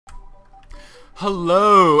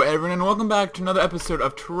Hello everyone and welcome back to another episode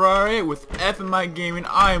of Terraria with FMIGaming.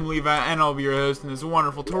 I am Levi and I'll be your host in this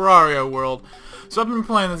wonderful Terraria world. So I've been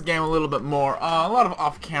playing this game a little bit more, a lot of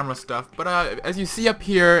off-camera stuff, but as you see up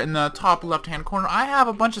here in the top left-hand corner, I have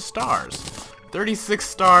a bunch of stars. 36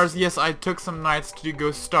 stars. Yes, I took some nights to go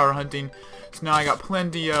star hunting, so now I got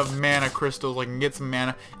plenty of mana crystals. I can get some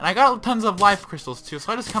mana, and I got tons of life crystals too,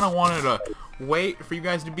 so I just kind of wanted to wait for you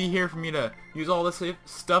guys to be here for me to use all this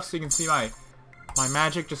stuff so you can see my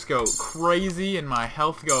magic just go crazy and my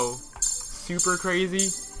health go super crazy.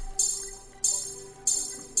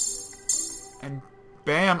 And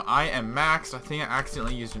bam, I am maxed. I think I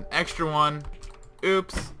accidentally used an extra one.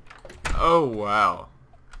 Oops. Oh wow.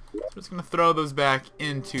 So I'm just gonna throw those back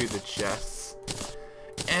into the chests.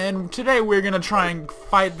 And today we're gonna try and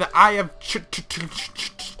fight the Eye of Chulu.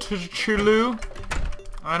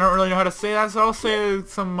 I don't really know how to say that, so I'll say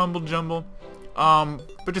some mumble jumble.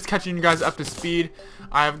 But just catching you guys up to speed,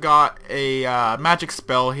 I've got a magic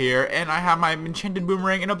spell here, and I have my enchanted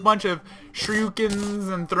boomerang and a bunch of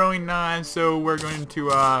shurikens and throwing knives. So we're going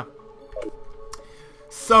to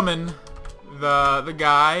summon the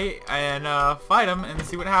guy and fight him and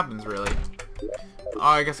see what happens. Really,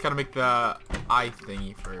 I guess gotta make the eye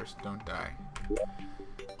thingy first, don't I?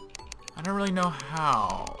 I don't really know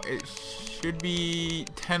how. It should be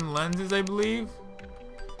 10 lenses, I believe.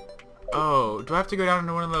 Oh, do I have to go down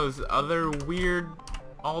into one of those other weird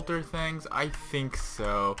altar things? I think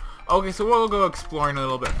so. Okay, so we'll go exploring a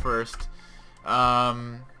little bit first.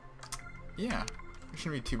 Yeah, it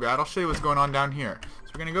shouldn't be too bad. I'll show you what's going on down here.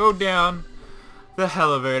 So we're gonna go down the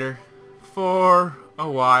elevator for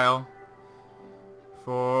a while.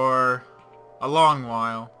 For a long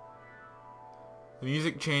while. The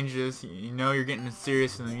music changes. You know you're getting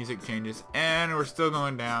serious when the music changes. And we're still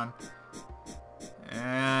going down.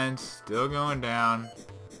 And still going down.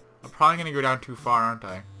 I'm probably gonna go down too far, aren't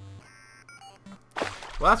I?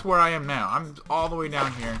 Well, that's where I am now. I'm all the way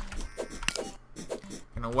down here.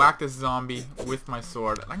 Gonna whack this zombie with my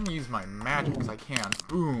sword. I'm gonna use my magic because I can.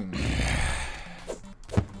 Boom.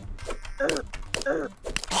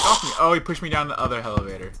 Off me. Oh, he pushed me down the other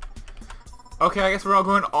elevator. Okay, I guess we're all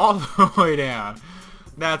going all the way down.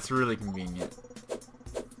 That's really convenient.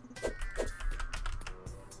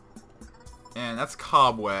 And that's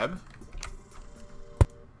cobweb.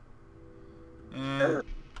 And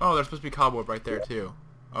oh, there's supposed to be cobweb right there too.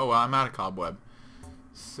 Oh well, I'm out of cobweb.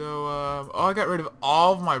 So oh, I got rid of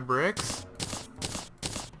all of my bricks.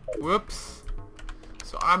 Whoops.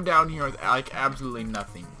 So I'm down here with like absolutely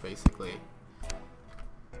nothing, basically.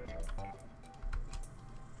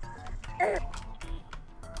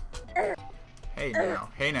 Hey now,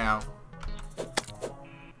 hey now.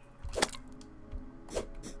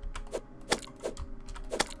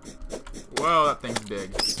 Whoa, that thing's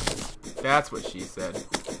big. That's what she said.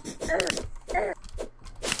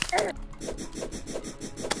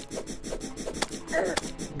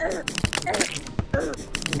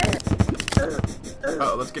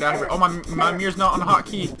 Oh, let's get out of here. Oh, my mirror's not on a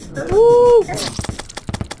hotkey. Woo!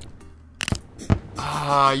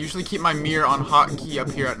 I usually keep my mirror on hotkey up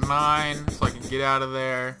here at 9 so I can get out of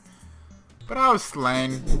there. But I was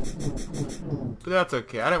slain. But that's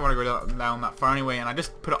okay. I didn't want to go down that far anyway, and I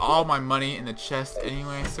just put all my money in the chest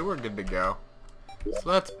anyway, so we're good to go. So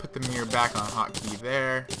let's put the mirror back on hotkey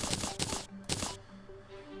there.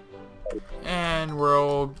 And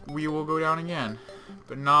we will go down again.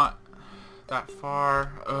 But not that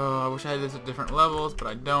far. I wish I had this at different levels, but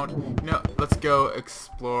I don't. No, let's go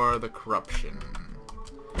explore the corruption.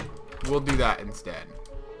 We'll do that instead.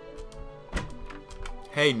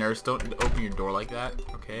 Hey nurse, don't open your door like that,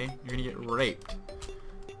 okay? You're gonna get raped.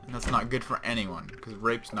 And that's not good for anyone, because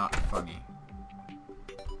rape's not funny.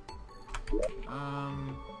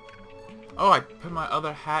 Oh, I put my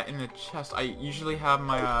other hat in the chest. I usually have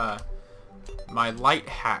my my light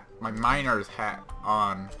hat, my miner's hat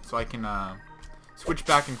on, so I can switch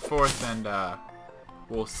back and forth and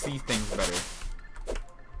we'll see things better.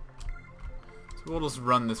 So we'll just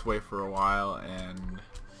run this way for a while and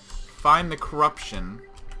find the corruption,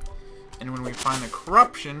 and when we find the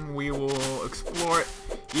corruption we will explore it.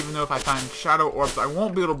 Even though if I find shadow orbs I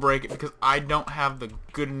won't be able to break it because I don't have the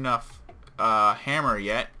good enough hammer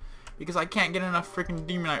yet, because I can't get enough freaking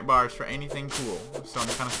demonite bars for anything cool, so I'm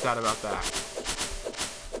kind of sad about that.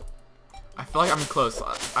 I feel like I'm close.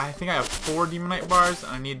 I think I have 4 demonite bars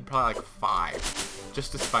and I need probably like 5.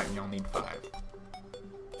 Just to fight me I'll need 5.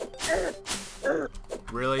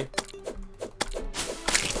 Really?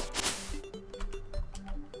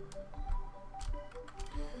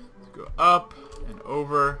 Go up and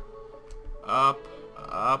over, up,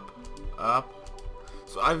 up, up.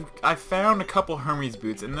 So I found a couple Hermes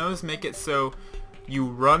boots, and those make it so you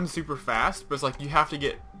run super fast, but it's like you have to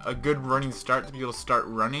get a good running start to be able to start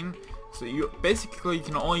running. So you basically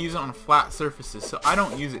can only use it on flat surfaces. So I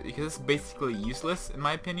don't use it because it's basically useless in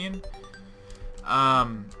my opinion.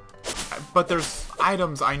 But there's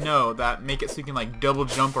items I know that make it so you can like double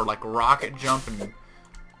jump or like rocket jump and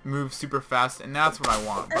move super fast, and that's what I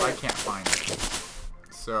want, but I can't find it.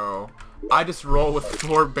 So I just roll with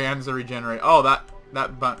 4 bands of regenerate. Oh, that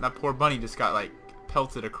poor bunny just got like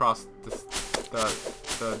pelted across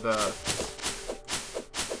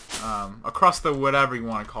across the whatever you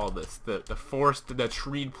want to call this, the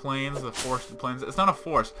treed plains, the forested plains. It's not a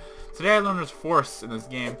forest. Today I learned there's forests in this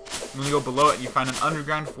game. When you go below it, you find an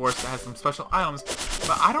underground forest that has some special items,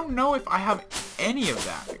 but I don't know if I have any of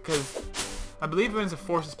that, because I believe when it's a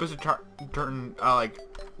forest, it's supposed to turn like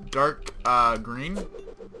dark green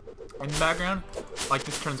in the background. Like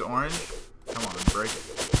this turns orange. Come on, break it.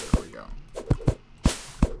 There we go.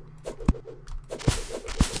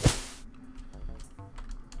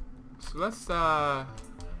 So let's run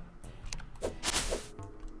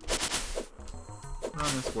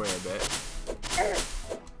this way a bit.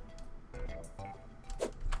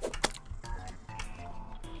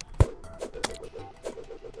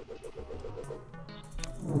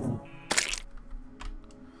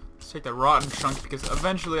 Let's take the rotten chunks, because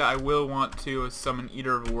eventually I will want to summon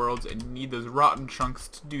Eater of Worlds and need those rotten chunks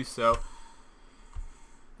to do so.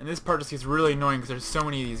 And this part just gets really annoying because there's so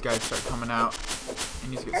many of these guys start coming out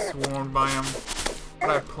and you just get swarmed by them. But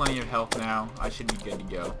I have plenty of health now. I should be good to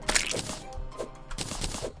go.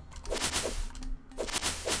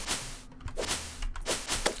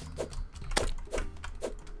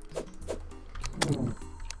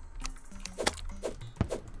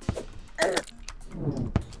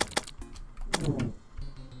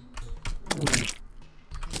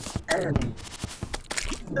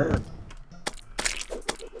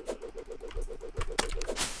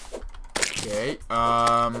 Okay,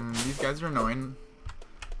 these guys are annoying.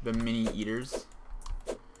 The mini eaters.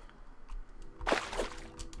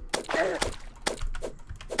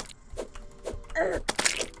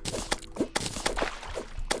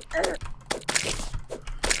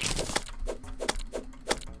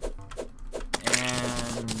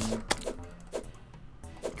 And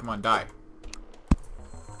come on, die.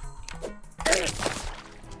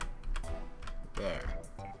 There.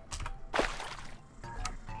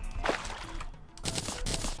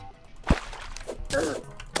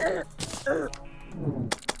 I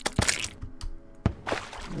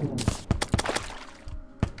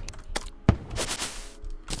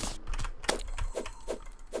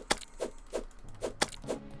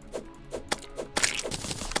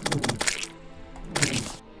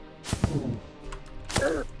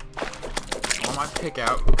want my pick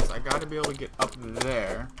out because I gotta be able to get up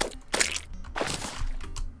there.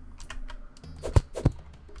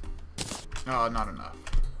 Oh, not enough.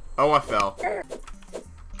 Oh, I fell.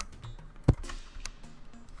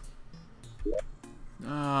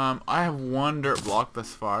 I have one dirt block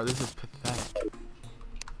thus far. This is pathetic.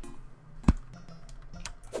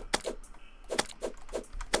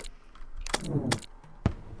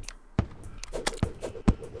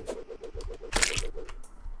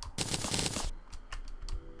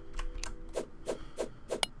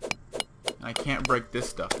 I can't break this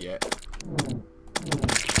stuff yet.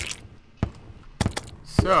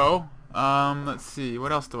 So, let's see.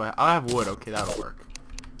 What else do I have? I have wood. Okay, that'll work.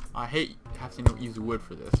 I hate having to use wood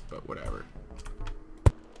for this, but whatever.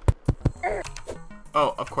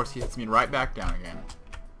 Oh, of course, he hits me right back down again.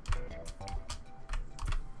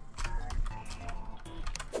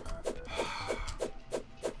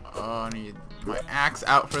 Oh, I need my axe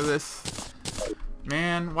out for this.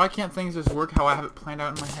 Man, why can't things just work how I have it planned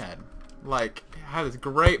out in my head? Like, I had this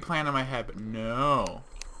great plan in my head, but no.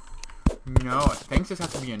 No, things just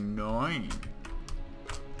have to be annoying.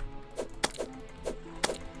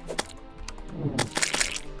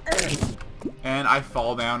 And I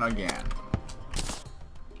fall down again.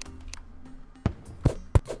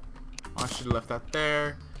 I should have left that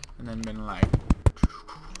there, and then been like,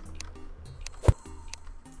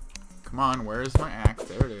 come on, where's my axe?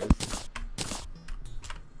 There it is.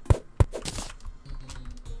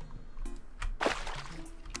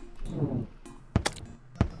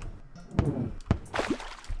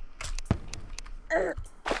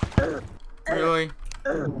 Really?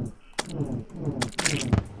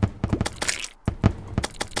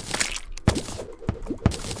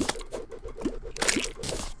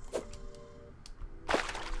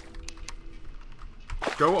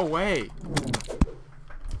 Go away.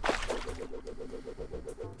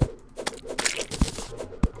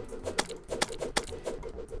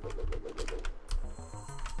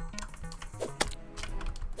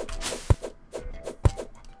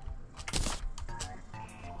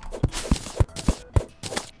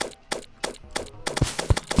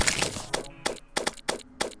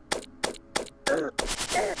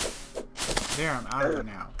 There, I'm out of it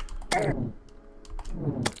now.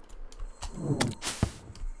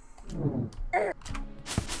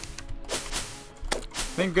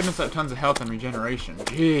 Thank goodness I have tons of health and regeneration.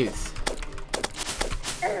 Jeez.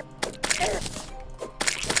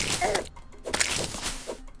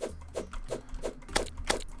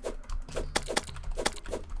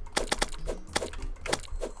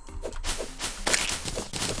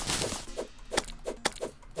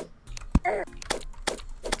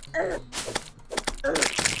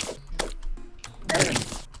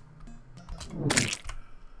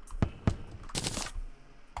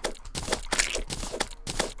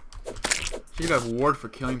 She could have ward for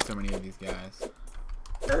killing so many of these guys.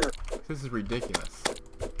 This is ridiculous.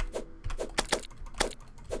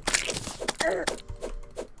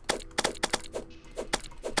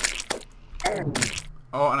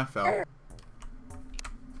 Oh, and I fell.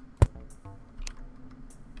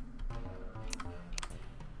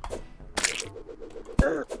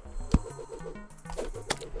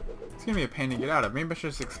 It's gonna be a pain to get out of. Maybe I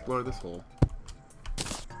should just explore this hole.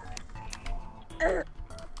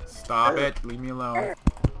 Stop it. Leave me alone.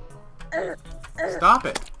 Stop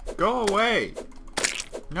it. Go away.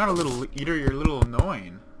 You're not a little eater, you're a little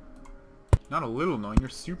annoying. Not a little annoying, you're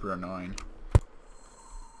super annoying.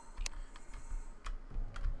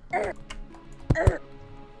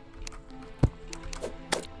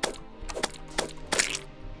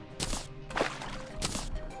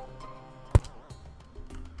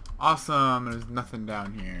 Awesome, there's nothing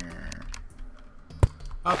down here.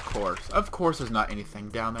 Of course there's not anything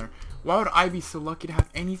down there. Why would I be so lucky to have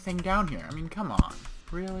anything down here? I mean, come on.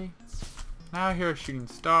 Really? Now I hear a shooting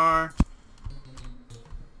star.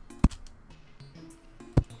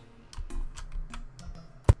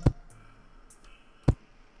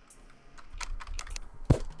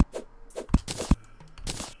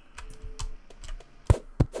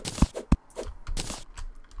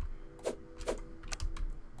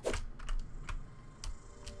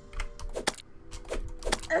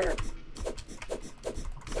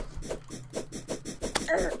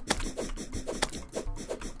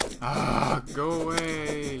 Ah, go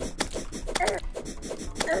away.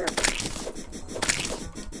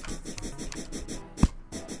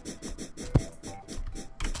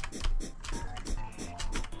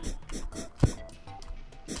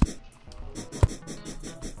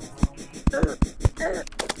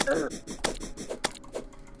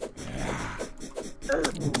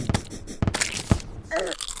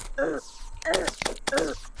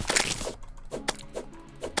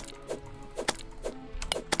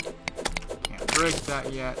 Break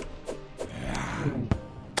that yet.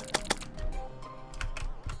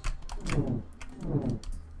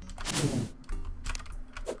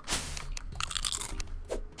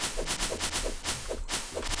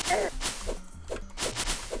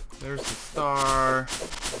 There's the star.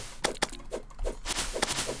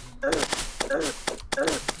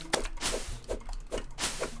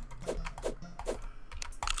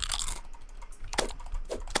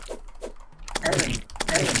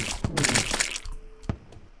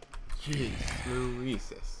 Jeez,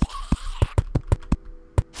 Louises.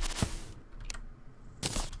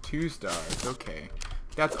 2 stars, okay.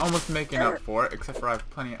 That's almost making up for it, except for I have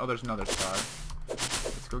plenty. Oh, there's another star.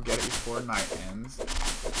 Let's go get it before night ends.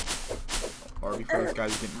 Or before these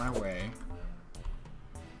guys get in my way.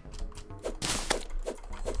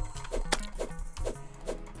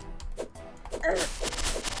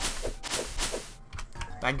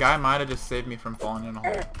 That guy might have just saved me from falling in a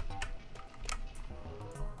hole.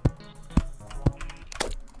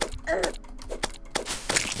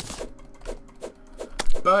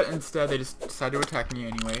 But instead, they just decided to attack me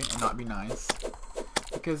anyway and not be nice.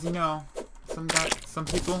 Because, you know, some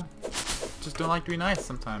people just don't like to be nice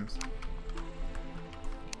sometimes.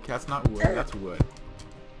 Okay, that's not wood, that's wood.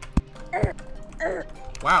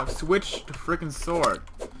 Wow, switch to frickin' sword.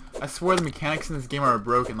 I swear the mechanics in this game are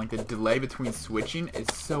broken. Like, the delay between switching is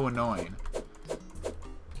so annoying.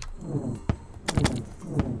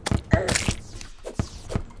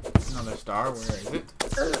 Another star, where is it?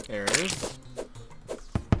 There it is.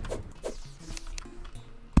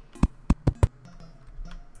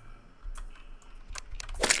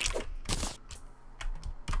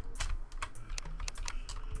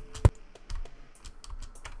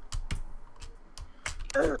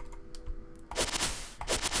 I'm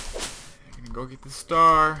gonna go get the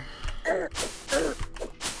star. If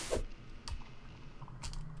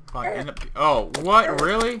I end up. Oh, what?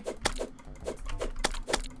 Really?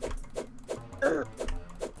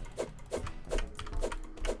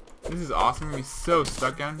 This is awesome. I'm gonna be so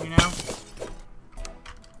stuck down here now.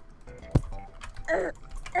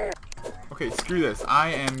 Okay, Okay, screw this. I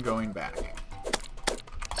am going back.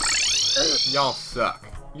 Y'all suck.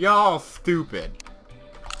 Y'all stupid.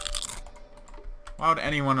 Why would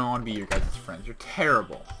anyone want to be your guys' friends? You're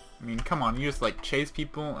terrible. I mean, come on. You just, like, chase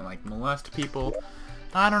people and, like, molest people.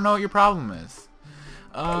 I don't know what your problem is.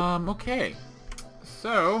 Okay.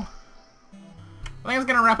 So, I think it's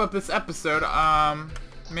gonna wrap up this episode.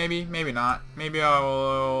 Maybe not. Maybe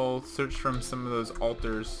I'll search from some of those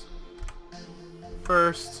altars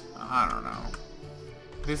first. I don't know.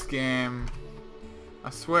 This game, I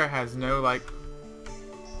swear, has no, like,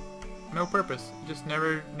 no purpose. It just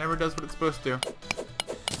never does what it's supposed to.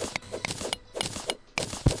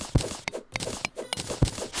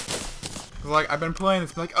 Like, I've been playing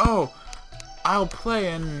this, like, oh, I'll play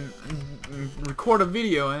and record a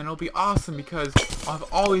video and it'll be awesome because I'll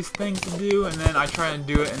have all these things to do, and then I try and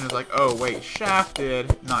do it and it's like, oh wait,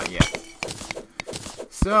 shafted, not yet.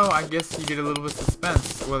 So I guess you get a little bit of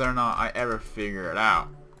suspense whether or not I ever figure it out.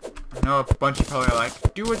 I know a bunch of people are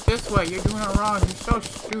like, do it this way, you're doing it wrong, you're so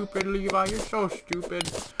stupid, Levi, you're so stupid.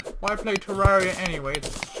 Why play Terraria anyway,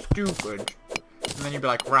 it's stupid. And then you'd be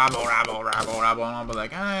like, rabble, rabble, rabble, rabble, and I'll be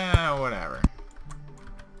like, whatever.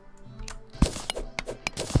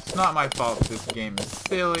 It's not my fault that this game is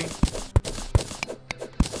silly.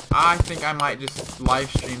 I think I might just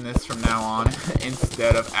live stream this from now on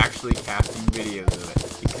instead of actually casting videos of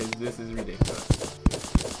it, because this is ridiculous.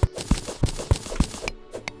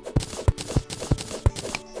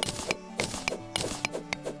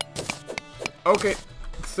 Okay,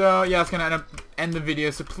 so yeah, it's gonna end the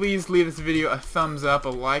video, so please leave this video a thumbs up, a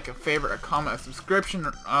like, a favorite, a comment, a subscription,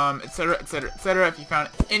 etc, etc, etc, if you found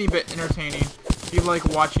it any bit entertaining. If you like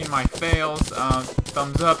watching my fails,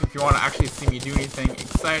 thumbs up. If you want to actually see me do anything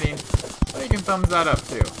exciting, well, you can thumbs that up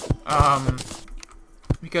too.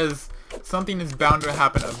 Because something is bound to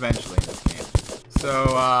happen eventually in this game. So,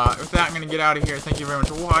 with that, I'm going to get out of here. Thank you very much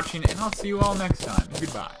for watching, and I'll see you all next time.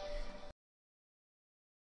 Goodbye.